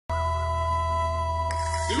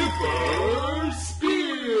Super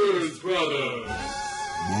Spears Brothers.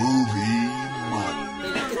 Movie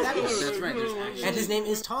money. That's right. There's actually... And his name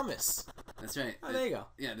is Thomas. That's right. Oh, there you go.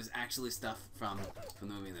 Yeah, there's actually stuff from the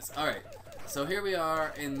movie in this. All right. So here we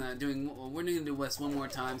are in we're going to do this one more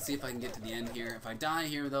time. See if I can get to the end here. If I die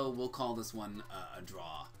here, though, we'll call this one a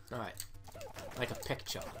draw. All right. Like a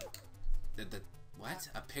picture. What?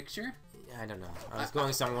 A picture? I don't know. I was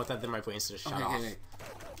going somewhere with that, then my brain started to shut off. Okay.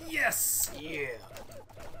 Yes! Yeah.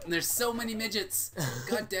 There's so many midgets.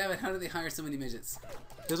 God damn it! How do they hire so many midgets?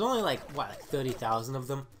 There's only like 30,000 of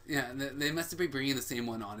them. Yeah, they must be bringing the same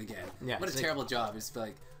one on again. Yeah. What a terrible job! Just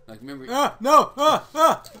like remember. No!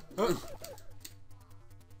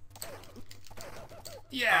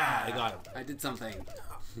 Yeah, I got him. I did something.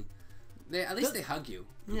 At least they hug you.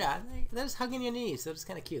 Yeah, they're just hugging your knees, so it's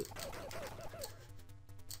kind of cute.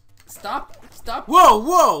 Stop!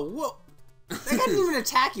 Whoa! That guy didn't even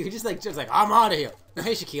attack you. He just like I'm out of here.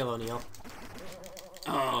 Hey, Shaquille O'Neal.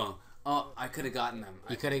 Oh, I could have gotten him.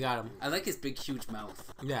 You could have got him. I like his big, huge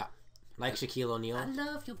mouth. Yeah, like Shaquille O'Neal. I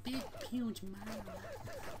love your big, huge mouth.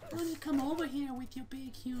 Why don't you come over here with your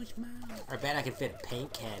big, huge mouth? I bet I can fit a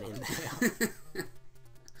paint can in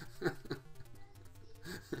there.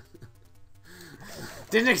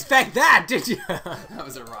 Didn't expect that, did you? That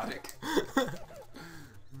was erotic.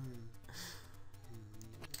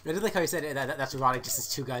 I did like how you said that's erotic, just as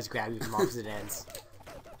two guys grab you from opposite ends.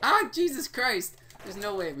 Ah, Jesus Christ! There's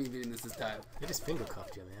no way of me beating this time. They just finger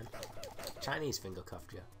cuffed you, man. Chinese finger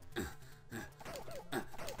cuffed you.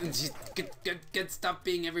 Stop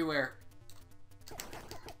being everywhere.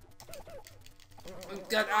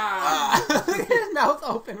 God, Look at his mouth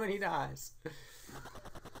open when he dies.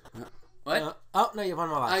 What? Oh, no, you have one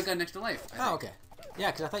more life. I got an extra life. Oh, okay. Yeah,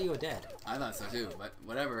 because I thought you were dead. I thought so too, but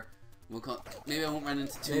whatever. We'll call. Maybe I won't run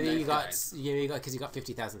into two. Maybe you got. Guys. Maybe you got because you got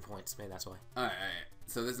 50,000 points. Maybe that's why. All right.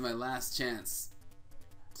 So this is my last chance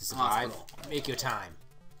to survive. Hospital. Make your time.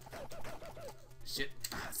 Shit.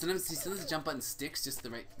 Sometimes the jump button sticks just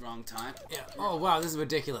the wrong time. Yeah. Oh wow, this is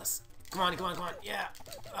ridiculous. Come on. Yeah.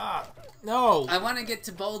 No. I want to get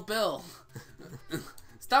to Bold Bill.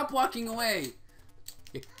 Stop walking away.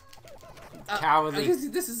 Cowardly.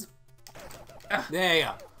 This is. There you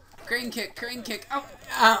go. Crane kick.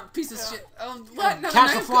 Oh, piece of shit. Oh, what? No,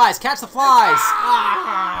 catch the flies. Catch the flies.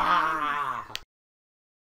 Ah!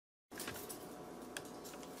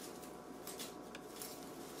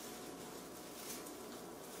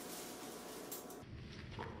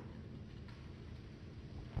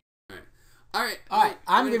 All right.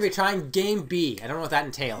 I'm gonna be trying game B. I don't know what that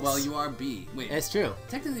entails. Well, you are B. Wait. It's true.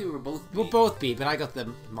 Technically, we're both B. We're both B, but I got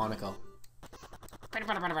the Monaco.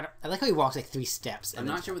 I like how he walks like 3 steps. I'm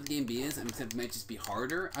not sure what the game B is, except it might just be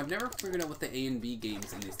harder. I've never figured out what the A and B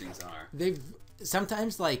games in these things are. They've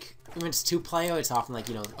sometimes like when it's 2-player, it's often like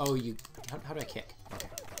how do I kick? Okay.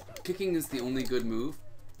 Kicking is the only good move.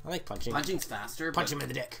 I like punching. Punching's faster. Punch him in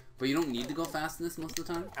the dick. But you don't need to go fast in this most of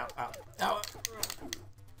the time. Ow.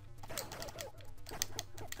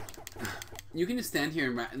 You can just stand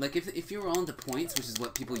here and like if you were all into points, which is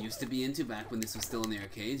what people used to be into back when this was still in the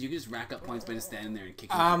arcades, you could just rack up points by just standing there and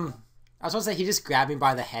kicking. I was about to say he just grabbed me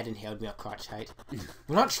by the head and held me up crotch height.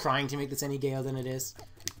 We're not trying to make this any gayer than it is.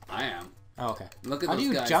 I am. Oh, okay. Look at How those do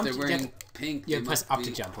you guys. jump? They're wearing pink. You they press must up be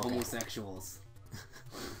to jump. Okay. Homosexuals.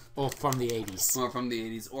 Or from the 80s. Or from the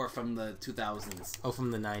 80s. Or from the 2000s. Or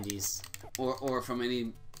from the 90s. Or from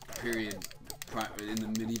any period in the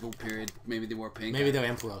medieval period. Maybe they wore pink. Maybe they're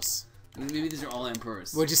emperors. Maybe these are all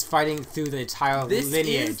emperors. We're just fighting through the entire lineage.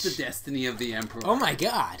 This is the destiny of the emperor. Oh my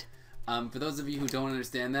god. For those of you who don't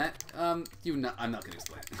understand that, I'm not going to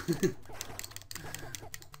explain.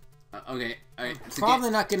 Okay, alright. Probably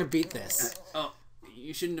not going to beat this.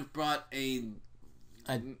 You shouldn't have brought a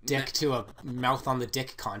dick to a mouth on the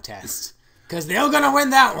dick contest. Because they're going to win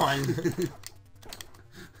that one.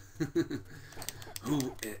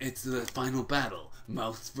 It's the final battle.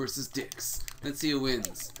 Mouths versus dicks. Let's see who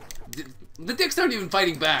wins. The dicks aren't even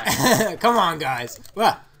fighting back. Come on, guys.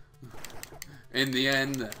 In the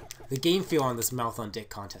end... The game feel on this mouth on dick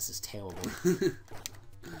contest is terrible.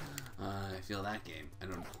 I feel that game. I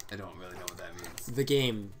don't really know what that means. The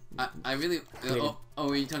game. I really.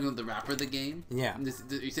 Are you talking about the rapper? The game? Yeah. Are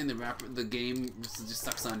you saying the game just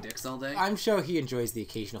sucks on dicks all day? I'm sure he enjoys the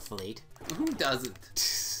occasional fillet. Who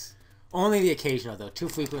doesn't? Only the occasional though. Too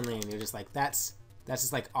frequently, and you're just like that's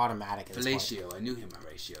just like automatic. Fellatio. I knew him a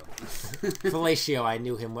ratio. Fellatio. I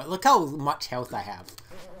knew him well. Look how much health I have.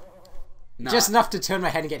 Nah. Just enough to turn my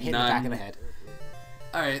head and get hit in the back of the head.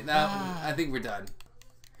 Alright, I think we're done.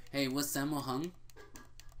 Hey, was Sammo hung?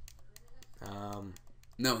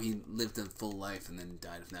 No, he lived a full life and then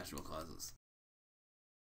died of natural causes.